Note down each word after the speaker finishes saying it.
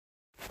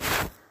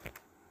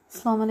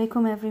Assalamu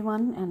alaikum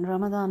everyone and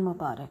Ramadan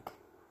Mubarak.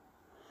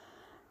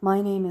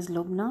 My name is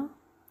Lubna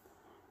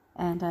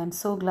and I'm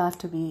so glad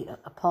to be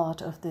a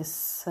part of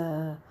this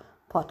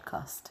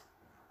podcast.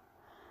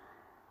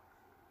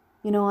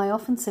 You know, I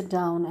often sit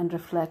down and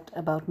reflect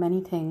about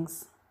many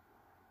things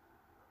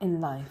in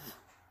life,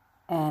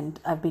 and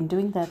I've been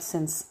doing that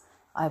since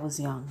I was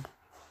young.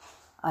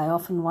 I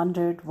often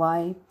wondered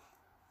why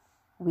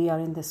we are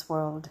in this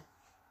world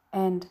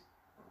and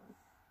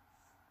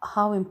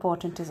how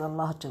important is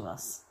Allah to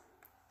us.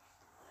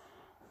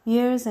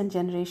 Years and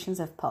generations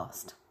have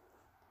passed.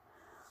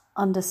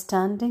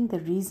 Understanding the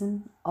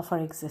reason of our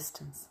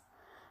existence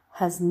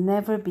has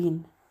never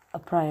been a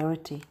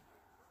priority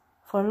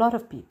for a lot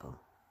of people.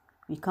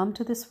 We come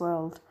to this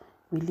world,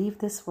 we leave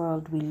this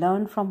world, we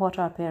learn from what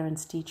our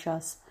parents teach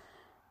us,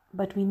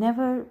 but we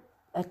never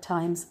at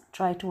times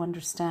try to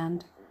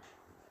understand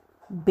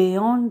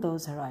beyond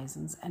those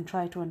horizons and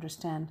try to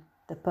understand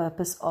the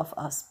purpose of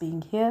us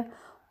being here,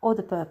 or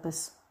the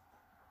purpose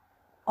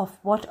of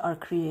what our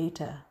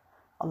Creator,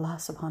 Allah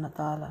subhanahu wa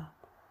ta'ala,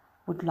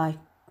 would like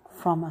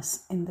from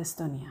us in this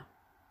dunya.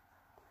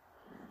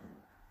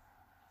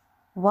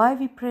 Why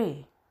we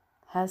pray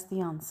has the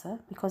answer,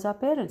 because our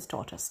parents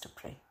taught us to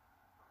pray.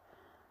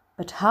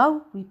 But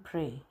how we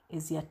pray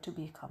is yet to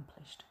be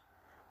accomplished.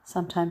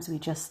 Sometimes we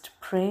just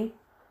pray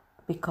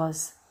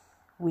because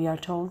we are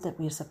told that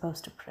we are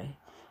supposed to pray,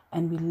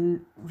 and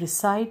we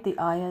recite the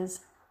ayahs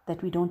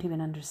that we don't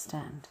even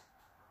understand.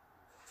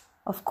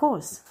 Of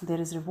course, there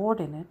is reward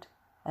in it,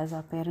 as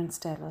our parents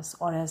tell us,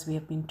 or as we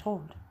have been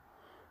told.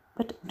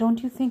 But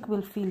don't you think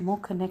we'll feel more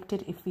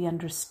connected if we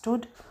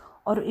understood,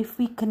 or if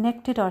we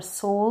connected our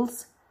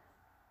souls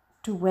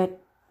to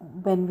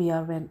when we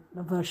are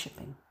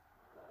worshipping?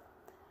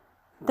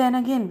 Then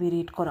again, we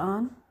read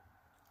Quran,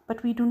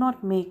 but we do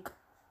not make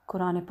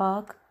Quran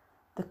Pak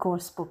the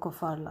course book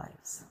of our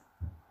lives.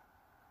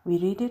 We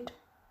read it,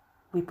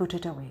 we put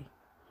it away.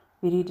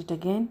 We read it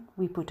again,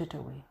 we put it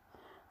away.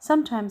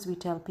 Sometimes we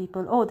tell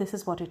people, oh, this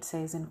is what it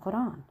says in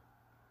Quran.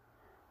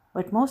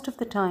 But most of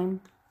the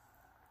time,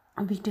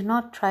 we do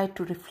not try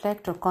to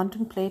reflect or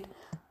contemplate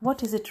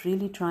what is it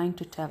really trying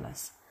to tell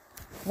us.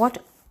 What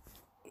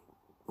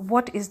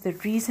is the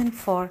reason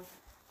for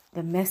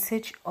the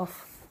message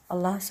of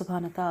Allah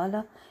subhanahu wa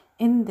ta'ala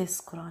in this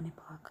Quran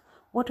Pak?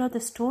 What are the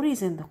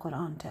stories in the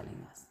Quran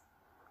telling us?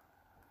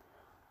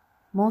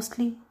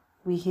 Mostly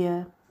we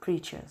hear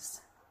preachers,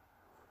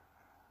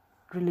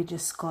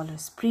 religious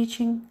scholars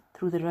preaching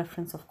through the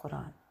reference of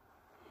Quran.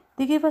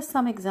 They give us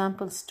some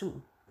examples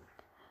too.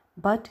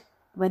 But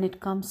when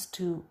it comes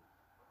to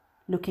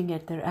looking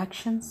at their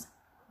actions,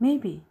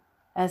 maybe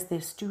as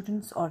their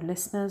students or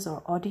listeners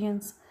or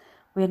audience,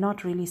 we are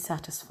not really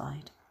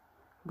satisfied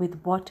with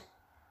what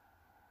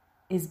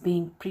is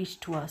being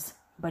preached to us,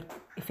 but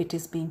if it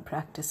is being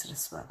practiced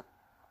as well.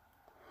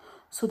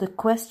 So the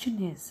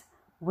question is,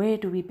 where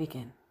do we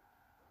begin?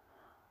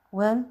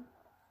 Well,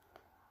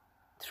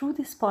 through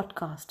this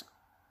podcast,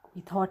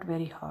 we thought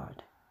very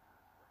hard.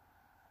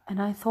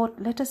 And I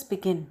thought, let us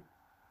begin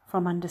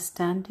from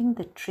understanding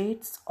the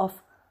traits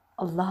of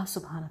Allah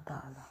subhanahu wa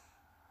ta'ala.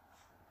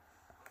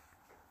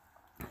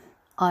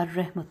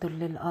 Ar-Rehmatul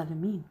lil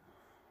Alameen,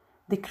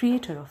 the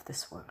creator of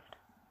this world.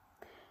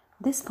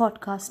 This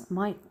podcast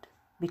might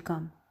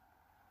become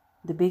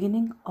the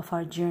beginning of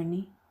our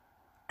journey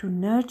to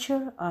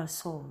nurture our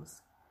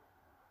souls,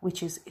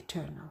 which is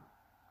eternal,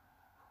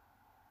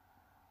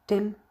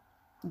 till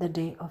the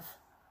day of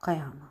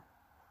Qiyamah,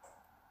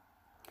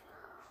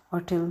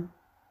 or till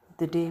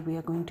the day we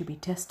are going to be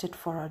tested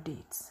for our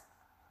deeds.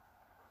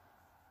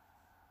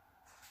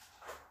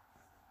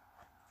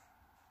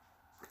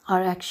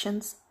 Our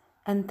actions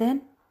and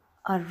then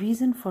our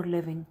reason for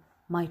living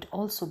might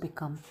also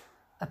become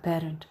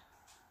apparent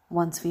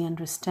once we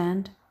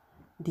understand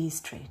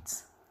these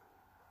traits.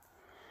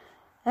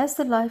 As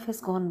the life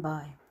has gone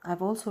by,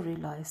 I've also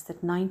realized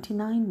that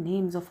 99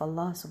 names of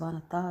Allah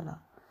subhanahu wa ta'ala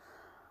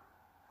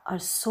are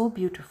so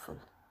beautiful,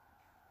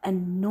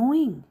 and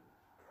knowing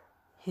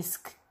His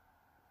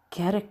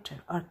character,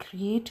 our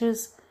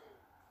Creator's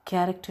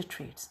character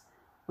traits,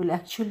 will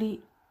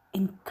actually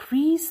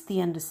increase the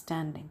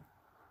understanding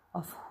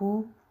of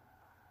who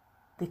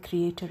the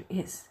Creator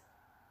is.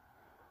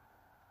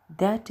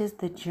 That is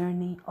the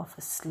journey of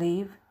a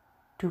slave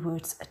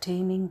towards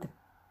attaining the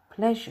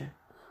pleasure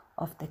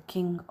of the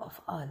King of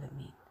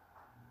Alameen.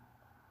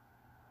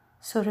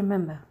 So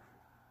remember,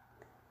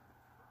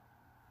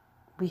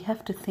 we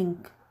have to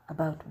think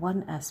about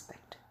one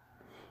aspect.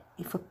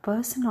 If a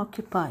person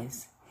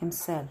occupies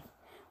himself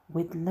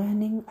with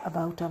learning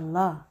about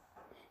Allah,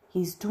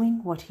 he is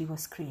doing what he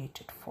was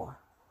created for.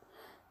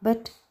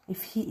 But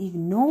if he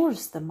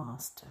ignores the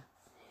Master,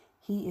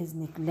 he is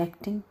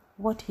neglecting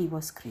what he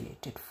was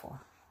created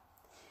for.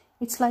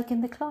 It's like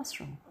in the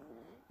classroom.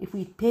 If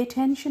we pay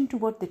attention to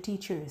what the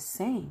teacher is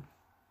saying,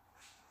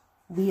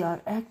 we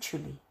are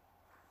actually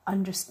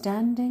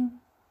understanding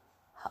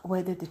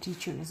whether the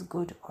teacher is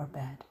good or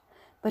bad.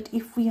 But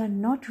if we are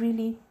not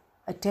really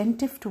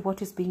attentive to what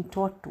is being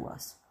taught to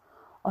us,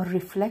 or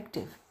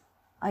reflective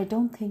I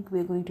don't think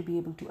we're going to be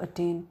able to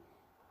attain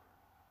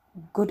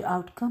good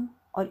outcome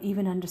or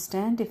even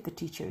understand if the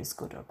teacher is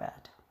good or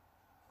bad.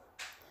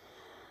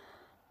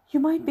 You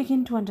might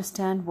begin to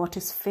understand what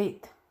is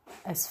faith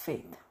as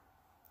faith.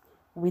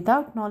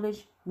 Without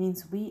knowledge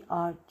means we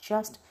are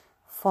just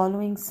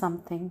following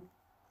something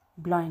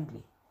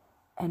blindly.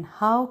 And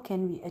how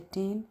can we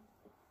attain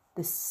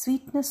the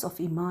sweetness of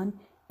Iman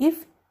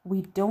if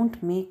we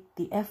don't make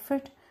the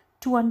effort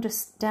to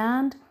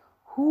understand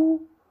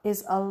who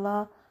is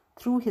Allah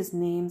through His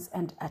names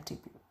and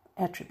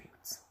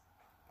attributes?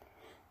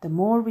 The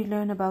more we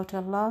learn about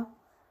Allah,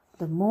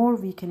 the more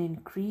we can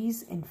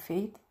increase in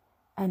faith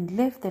and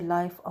live the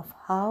life of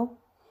how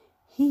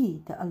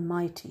He, the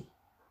Almighty,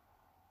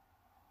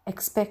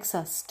 expects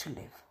us to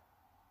live.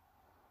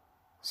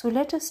 So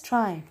let us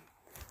try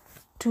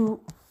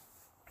to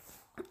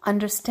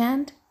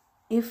understand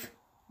if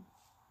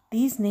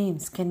these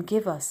names can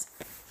give us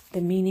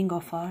the meaning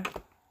of our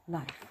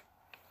life,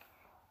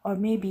 or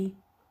maybe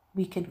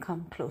we can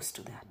come close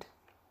to that.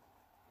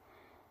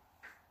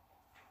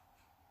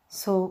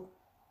 So,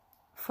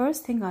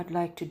 first thing I'd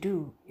like to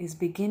do is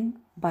begin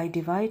by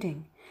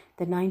dividing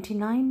the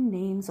 99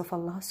 names of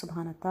Allah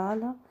subhanahu wa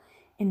ta'ala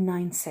in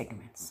 9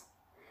 segments.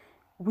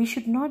 We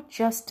should not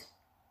just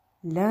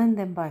learn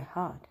them by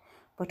heart,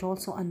 but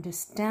also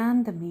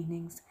understand the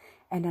meanings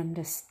and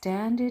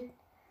understand it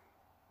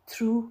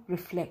through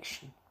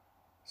reflection.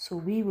 So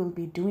we will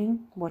be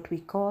doing what we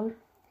call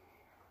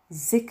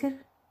zikr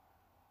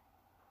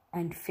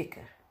and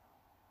fikr.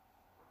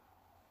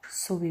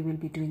 So we will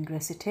be doing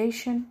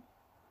recitation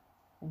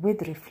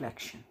with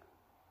reflection.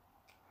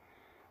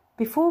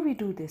 Before we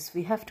do this,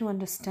 we have to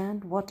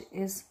understand what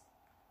is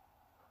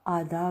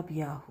Adab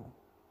Yahu.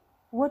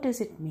 What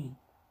does it mean?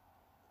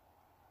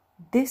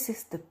 This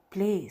is the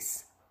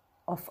place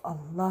of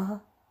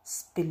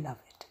Allah's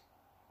beloved.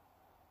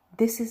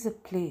 This is a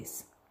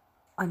place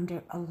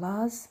under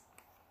Allah's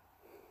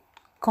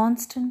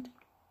constant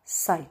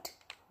sight,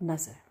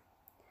 nazar.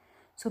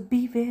 So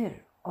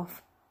beware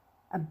of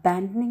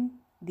abandoning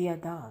the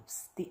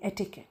adabs, the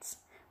etiquettes,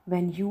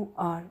 when you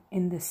are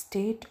in the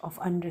state of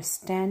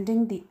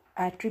understanding the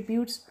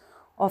attributes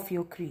of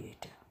your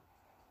Creator.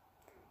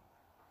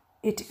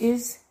 It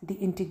is the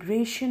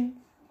integration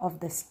of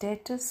the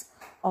status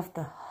of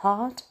the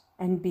heart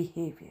and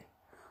behavior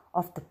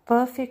of the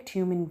perfect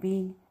human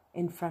being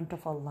in front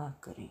of Allah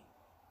Kareem.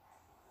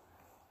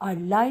 Our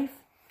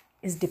life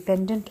is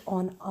dependent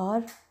on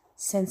our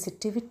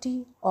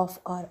sensitivity of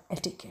our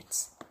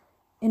etiquettes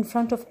in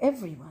front of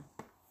everyone,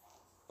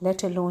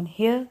 let alone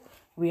here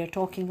we are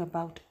talking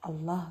about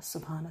Allah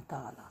subhanahu wa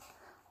ta'ala,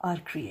 our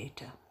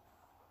Creator.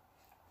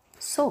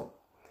 So,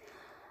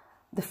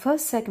 the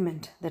first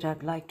segment that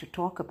I'd like to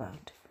talk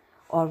about,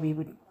 or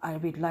I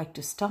would like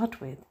to start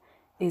with,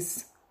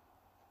 is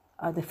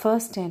the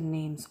first 10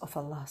 names of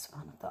Allah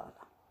subhanahu wa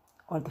ta'ala,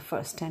 or the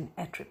first 10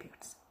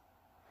 attributes.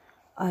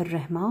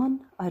 Ar-Rehman,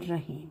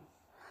 Ar-Rahim,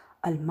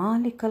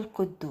 Al-Malik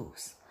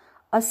Al-Quddus,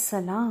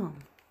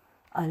 As-Salam,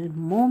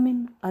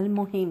 Al-Mumin,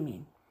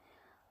 Al-Muhaimin,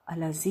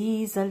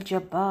 Al-Aziz,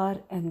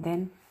 Al-Jabbar, and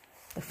then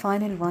the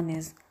final one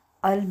is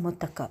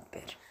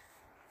Al-Mutakabbir.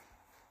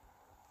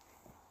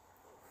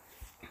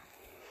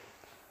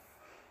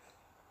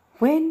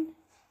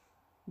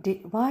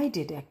 Why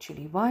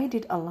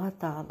did Allah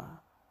Ta'ala's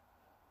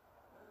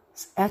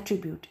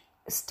attribute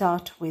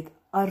start with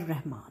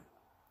Ar-Rehman?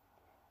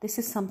 This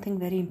is something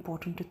very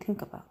important to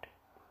think about.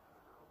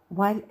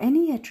 While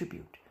any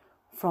attribute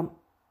from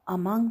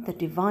among the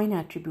divine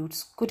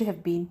attributes could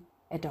have been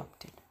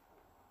adopted,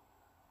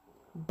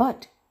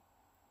 but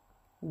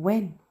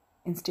when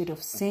instead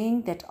of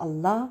saying that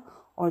Allah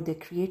or the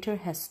Creator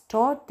has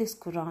taught this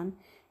Quran,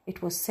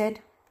 it was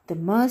said the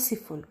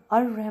merciful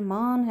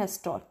Ar-Rehman has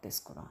taught this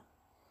Quran.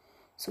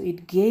 So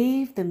it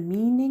gave the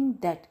meaning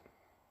that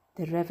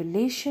the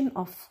revelation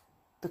of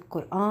the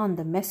Quran,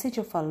 the message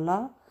of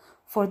Allah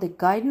for the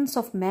guidance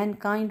of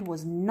mankind,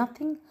 was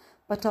nothing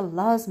but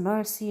Allah's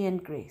mercy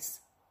and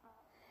grace,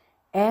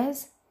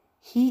 as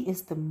He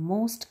is the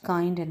most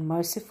kind and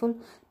merciful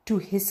to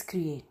His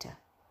Creator.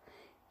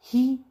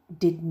 He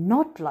did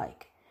not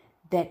like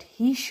that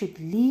He should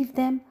leave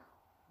them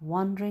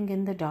wandering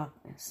in the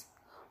darkness,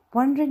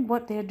 wondering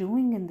what they are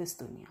doing in this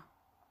dunya.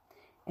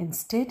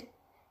 Instead,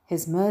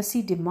 His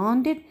mercy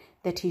demanded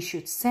that He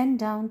should send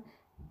down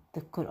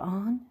the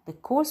Quran, the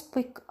course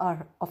book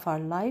of our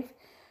life,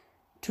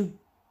 to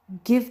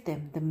give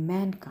them, the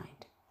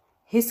mankind,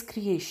 His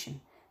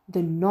creation,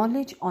 the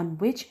knowledge on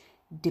which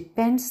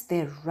depends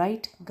their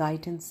right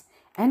guidance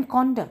and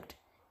conduct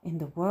in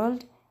the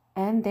world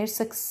and their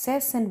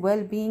success and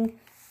well-being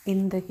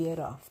in the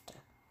hereafter.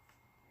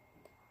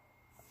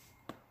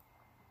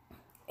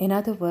 In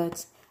other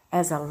words,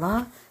 as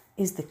Allah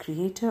is the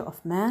creator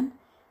of man,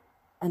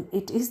 and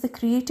it is the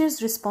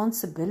Creator's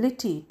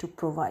responsibility to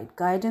provide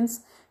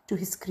guidance to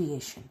His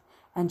creation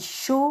and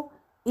show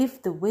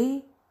it the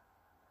way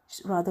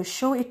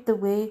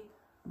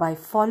by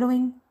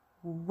following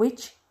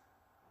which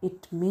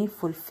it may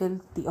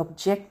fulfill the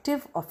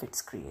objective of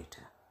its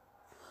Creator.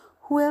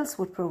 Who else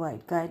would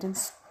provide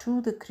guidance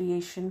to the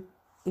creation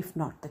if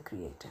not the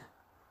Creator?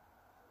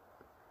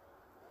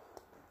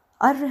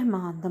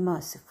 Ar-Rehman, the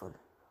Merciful.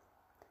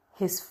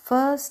 His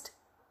first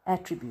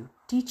attribute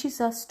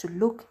teaches us to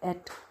look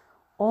at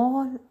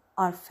all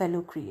our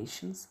fellow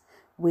creations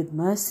with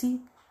mercy,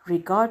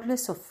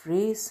 regardless of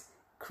race,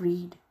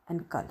 creed,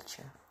 and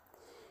culture.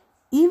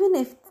 Even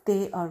if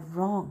they are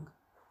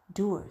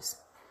wrongdoers,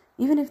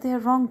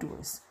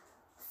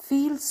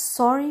 feel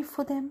sorry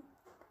for them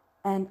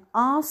and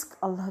ask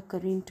Allah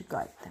Kareem to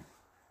guide them.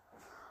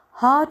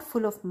 Heart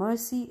full of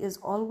mercy is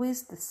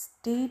always the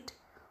state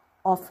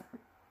of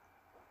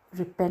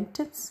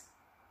repentance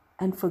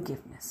and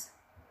forgiveness.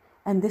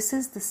 And this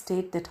is the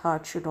state that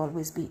heart should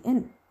always be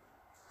in.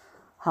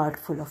 Heart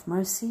full of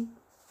mercy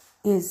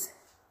is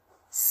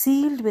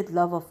sealed with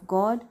love of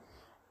God,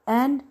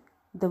 and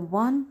the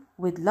one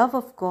with love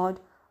of God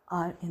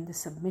are in the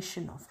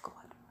submission of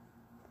God.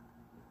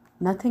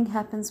 Nothing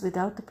happens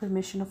without the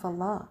permission of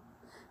Allah,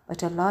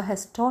 but Allah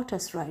has taught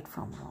us right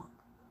from wrong.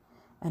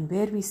 And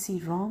where we see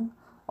wrong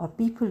or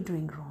people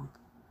doing wrong,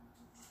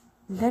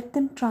 let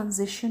them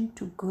transition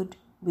to good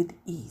with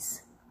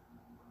ease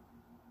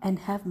and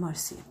have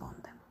mercy upon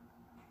them.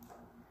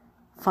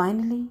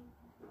 Finally,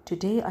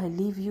 today I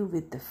leave you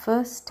with the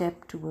first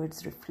step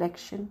towards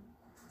reflection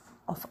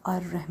of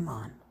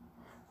Ar-Rehman,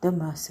 the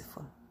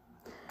Merciful.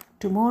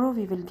 Tomorrow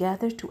we will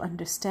gather to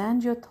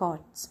understand your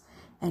thoughts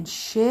and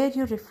share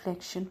your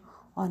reflection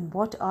on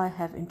what I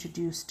have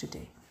introduced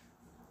today.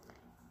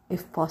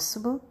 If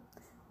possible,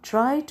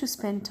 try to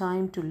spend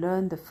time to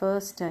learn the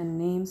first 10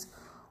 names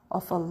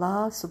of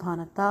Allah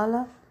subhanahu wa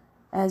ta'ala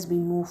as we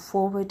move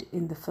forward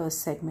in the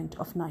first segment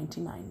of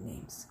 99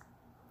 names.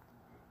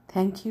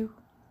 Thank you.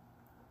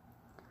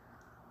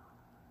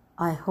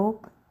 I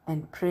hope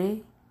and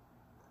pray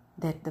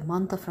that the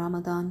month of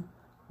Ramadan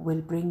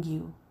will bring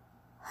you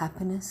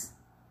happiness,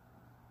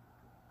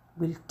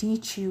 will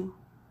teach you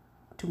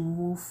to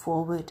move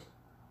forward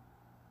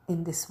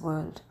in this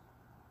world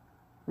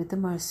with the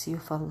mercy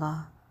of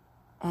Allah,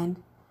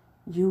 and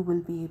you will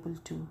be able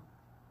to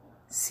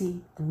see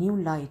a new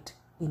light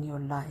in your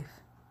life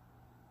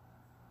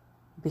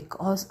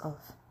because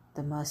of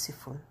the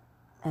Merciful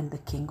and the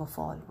King of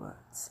all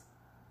worlds,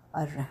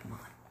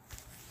 Ar-Rehman.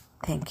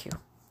 Thank you.